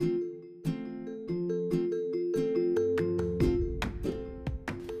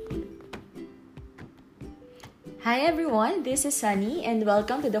Hi everyone, this is Sunny and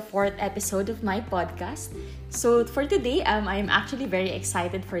welcome to the fourth episode of my podcast. So for today, I'm actually very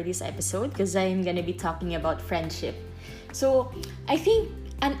excited for this episode because I'm gonna be talking about friendship. So I think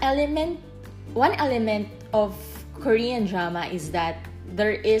one element of Korean drama is that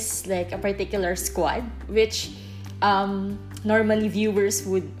there is like a particular squad which normally viewers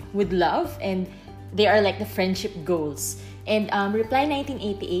would love, and they are like the friendship goals. And Reply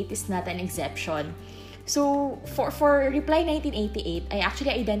 1988 is not an exception. So for Reply 1988, I actually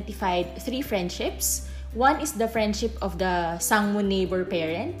identified three friendships. One is the friendship of the Sangmun neighbor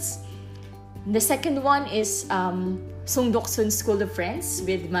parents. The second one is Sung Doksun's School of Friends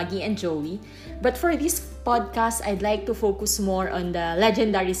with Maggie and Joey. But for this podcast, I'd like to focus more on the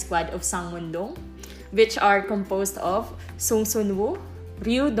legendary squad of Sangmun-dong, which are composed of Sung Sun-woo,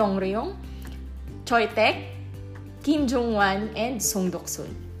 Ryu Dong-ryong, Choi Taek, Kim Jong-wan, and Sung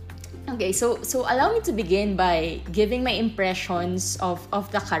Dok-sun. Okay, so allow me to begin by giving my impressions of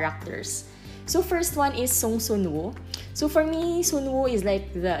the characters. So first one is Sung Sun-woo. So for me, Sun-woo is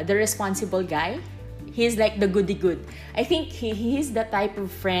like the responsible guy. He's like the goody good. I think he's the type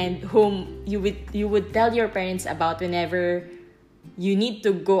of friend whom you would tell your parents about whenever you need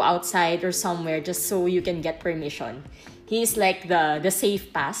to go outside or somewhere just so you can get permission. He's like the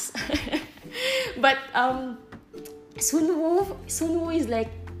safe pass. But Sun-woo is like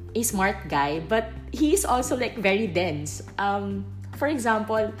a smart guy, but he's also like very dense. For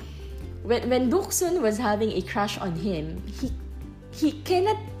example, when Doksun was having a crush on him, he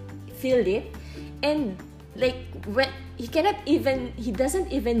cannot feel it, and like when he doesn't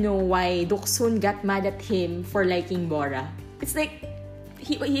even know why Doksun got mad at him for liking Bora. It's like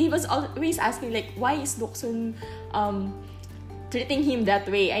he was always asking like, why is Doksun treating him that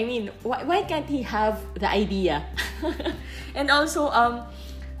way? I mean, why can't he have the idea? And also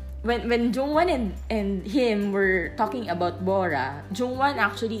when Jungwon and him were talking about Bora, Jungwon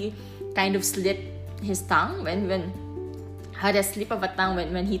actually kind of slit his tongue when had a slip of a tongue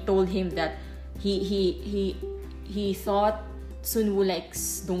when he told him that he thought Sunwoo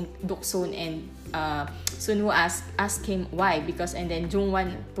likes Doksun, and Sunwoo asked him why, and then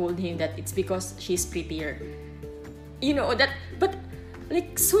Jungwon told him that it's because she's prettier. You know that, but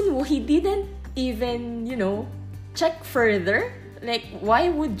like Sunwoo, he didn't even check further. Like, why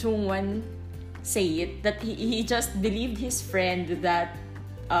would Jungwon say it? That he just believed his friend that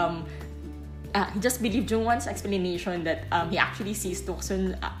he just believed Jungwon's explanation that he actually sees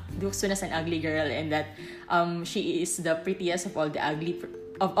Doksun as an ugly girl, and that she is the prettiest of all the ugly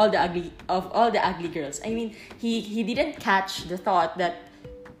girls. I mean, he didn't catch the thought that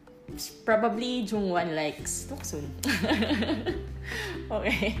probably Jungwon likes Doksun.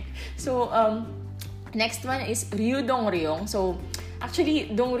 Okay, so next one is Ryu Dong-ryong. So actually,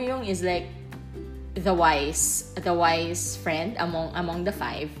 Dong-ryong is like the wise friend among the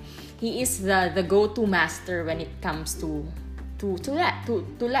five. He is the go-to master when it comes to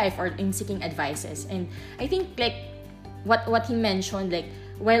life or in seeking advices. And I think like what he mentioned, like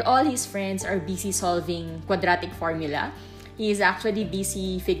while all his friends are busy solving quadratic formula, he is actually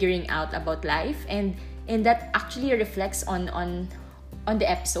busy figuring out about life, and that actually reflects on the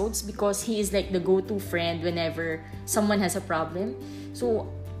episodes, because he is like the go-to friend whenever someone has a problem.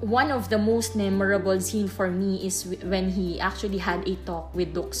 So one of the most memorable scene for me is when he actually had a talk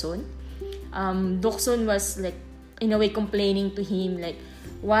with Doksun. Doksun was like in a way complaining to him like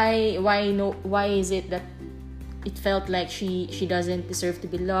why is it that it felt like she doesn't deserve to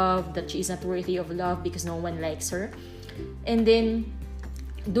be loved, that she is not worthy of love because no one likes her. And then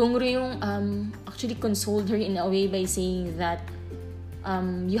Dong-ryong actually consoled her in a way by saying that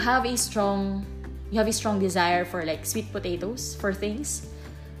you have a strong desire for like sweet potatoes, for things,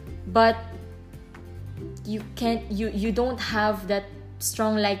 but you don't have that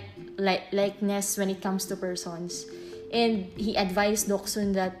strong likeness when it comes to persons. And he advised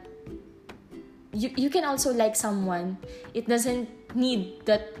Doksun that you can also like someone. It doesn't need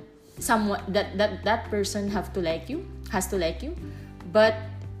that someone that person has to like you, but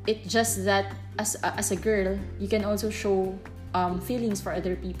it's just that as a girl you can also show feelings for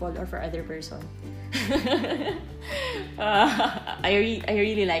other people or for other person. I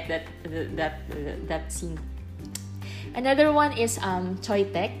really like that scene. Another one is Choi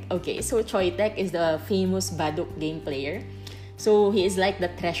Taek. Okay, so Choi Taek is the famous Baduk game player. So he is like the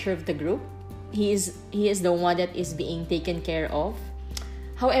treasure of the group. He is the one that is being taken care of.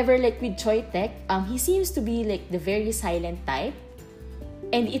 However, like with Choi Taek, he seems to be like the very silent type,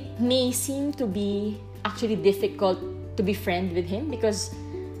 and it may seem to be actually difficult to be friend with him because,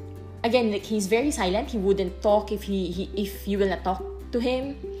 again, like he's very silent. He wouldn't talk if you will not talk to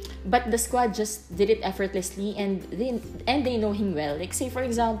him. but the squad just did it effortlessly, and they know him well. Like, say for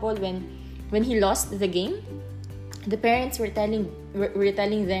example, when he lost the game, the parents were telling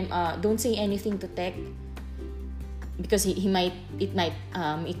them, don't say anything to Tech, because it might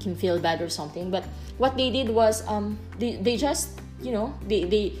make him feel bad or something. But what they did was, they just,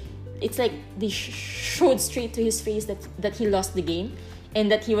 they it's like they showed straight to his face that he lost the game, and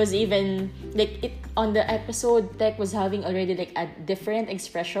that he was even like it on the episode. Tech was having already like a different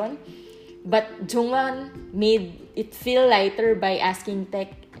expression, but Jungwon made it feel lighter by asking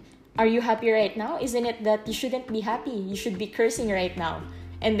Tech, "Are you happy right now? Isn't it that you shouldn't be happy? You should be cursing right now."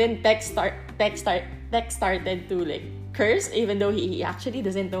 And then Tech started to like curse, even though he actually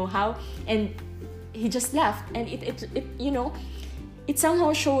doesn't know how, and he just laughed. And it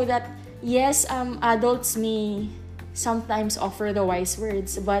somehow showed that yes, adults may sometimes offer the wise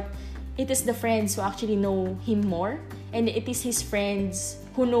words, but it is the friends who actually know him more, and it is his friends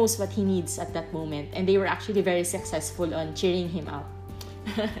who knows what he needs at that moment, and they were actually very successful on cheering him up.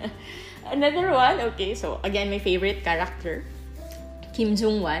 Another one, okay, so again, my favorite character, Kim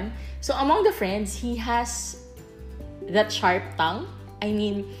Jung-wan. So among the friends, he has that sharp tongue. I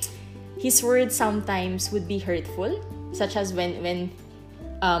mean, his words sometimes would be hurtful, such as when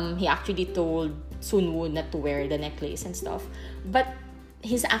he actually told Sunwoo not to wear the necklace and stuff. But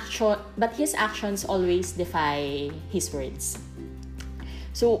his actions always defy his words.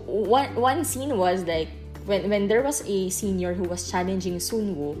 So one scene was like when there was a senior who was challenging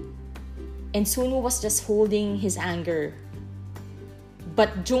Sunwoo, and Sunwoo was just holding his anger,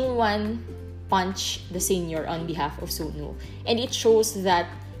 but Jungwon punched the senior on behalf of Sunwoo, and it shows that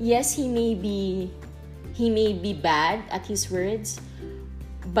yes, he may be bad at his words,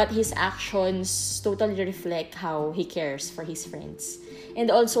 but his actions totally reflect how he cares for his friends.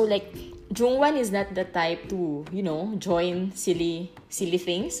 And also, like, Jungwon is not the type to, join silly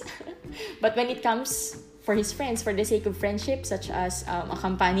things. But when it comes for his friends, for the sake of friendship, such as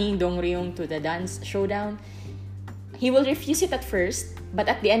accompanying Dongryung to the dance showdown, he will refuse it at first, but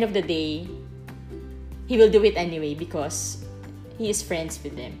at the end of the day, he will do it anyway because he is friends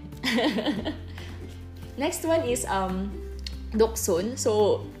with them. Next one is Doksun.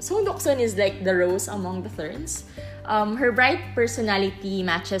 So Doksun is like the rose among the thorns. Her bright personality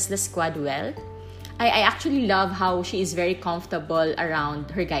matches the squad well. I actually love how she is very comfortable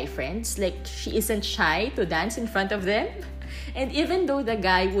around her guy friends. Like, she isn't shy to dance in front of them. And even though the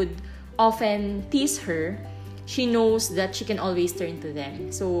guy would often tease her, she knows that she can always turn to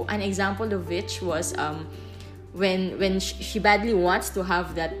them. So an example of which was when she badly wants to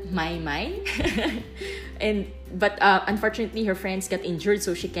have that mai, but unfortunately her friends got injured,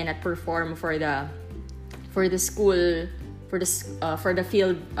 so she cannot perform for the school for the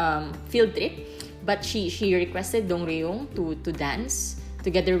field trip. But she requested Dongryung to dance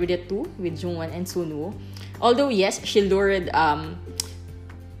together with the two, with Jungwon and Sunwoo. Although yes, she lured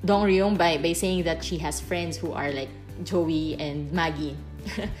Dongryung by saying that she has friends who are like Joey and Maggie.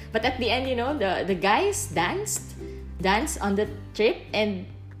 But at the end, the guys danced on the trip, and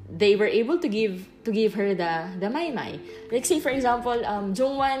they were able to give her the mai. Like, say for example,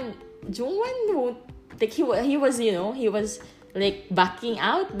 Jungwon won't, like, he was like backing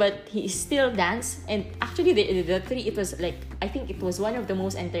out, but he still danced. And actually the three, it was like, I think it was one of the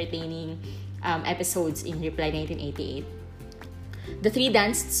most entertaining episodes in Reply 1988. The three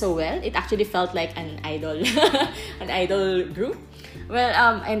danced so well, it actually felt like an idol group.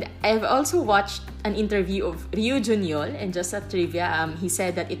 Well, and I've also watched an interview of Ryu Junyol, and just a trivia, he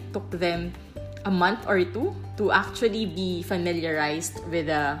said that it took them a month or two to actually be familiarized with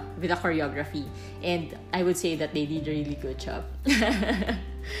the choreography, and I would say that they did a really good job.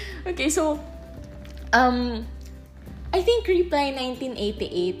 Okay, so I think Reply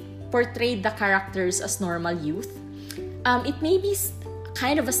 1988 portrayed the characters as normal youth. It may be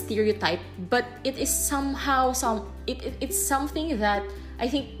kind of a stereotype, but it is somehow it's something that I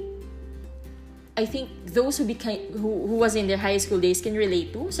think those who was in their high school days can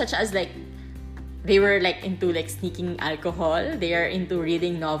relate to, such as like they were like into like sneaking alcohol, they are into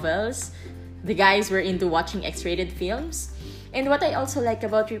reading novels, the guys were into watching X-rated films. And what I also like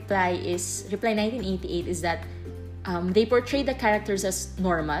about Reply 1988 is that they portray the characters as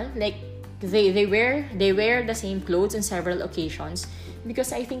normal. Like, they wear the same clothes on several occasions,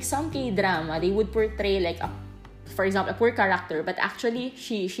 because I think some K-drama, they would portray like for example, a poor character, but actually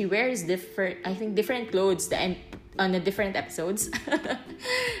she wears different clothes on the different episodes.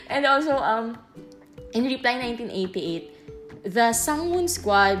 And also in Reply 1988, the Sangwon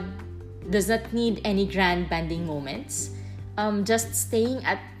squad does not need any grand banding moments. just staying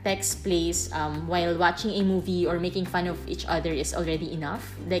at Tech's place while watching a movie or making fun of each other is already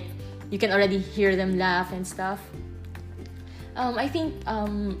enough. Like, you can already hear them laugh and stuff. I think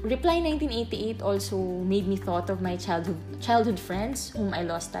Reply 1988 also made me thought of my childhood friends whom I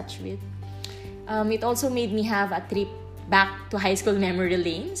lost touch with. It also made me have a trip back to high school memory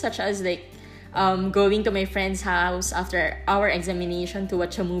lane, such as like going to my friend's house after our examination to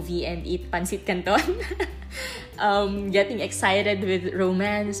watch a movie and eat pancit canton. Getting excited with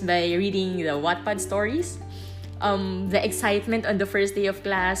romance by reading the Wattpad stories. The excitement on the first day of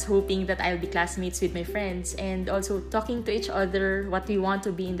class, hoping that I'll be classmates with my friends, and also talking to each other what we want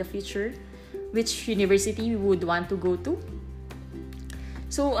to be in the future, which university we would want to go to.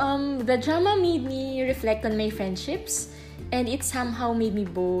 So the drama made me reflect on my friendships, and it somehow made me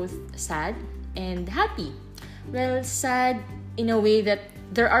both sad and happy. Well, sad in a way that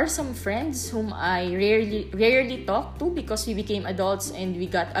there are some friends whom I rarely talk to because we became adults and we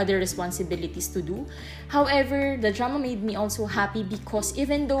got other responsibilities to do. However, the drama made me also happy because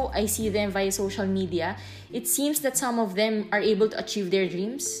even though I see them via social media, it seems that some of them are able to achieve their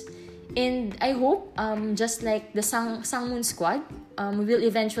dreams. And I hope, just like the Sangmoon Squad, we will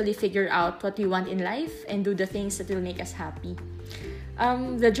eventually figure out what we want in life and do the things that will make us happy.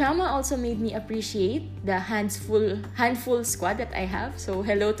 The drama also made me appreciate the handful squad that I have. So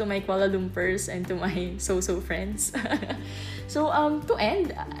hello to my Kuala Lumpurs and to my so-so friends. So to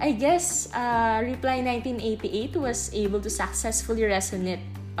end, I guess Reply 1988 was able to successfully resonate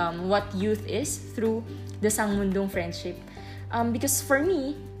what youth is through the Sangmundong friendship. Because for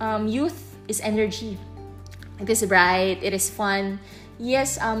me, youth is energy. It is bright, it is fun.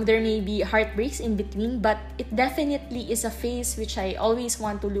 Yes, there may be heartbreaks in between, but it definitely is a phase which I always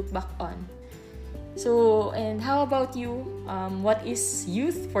want to look back on. So, and how about you? What is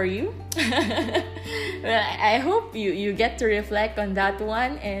youth for you? Well, I hope you get to reflect on that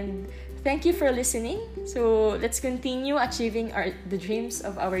one, and thank you for listening. So, let's continue achieving the dreams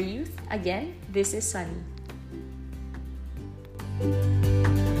of our youth. Again, this is Sunny.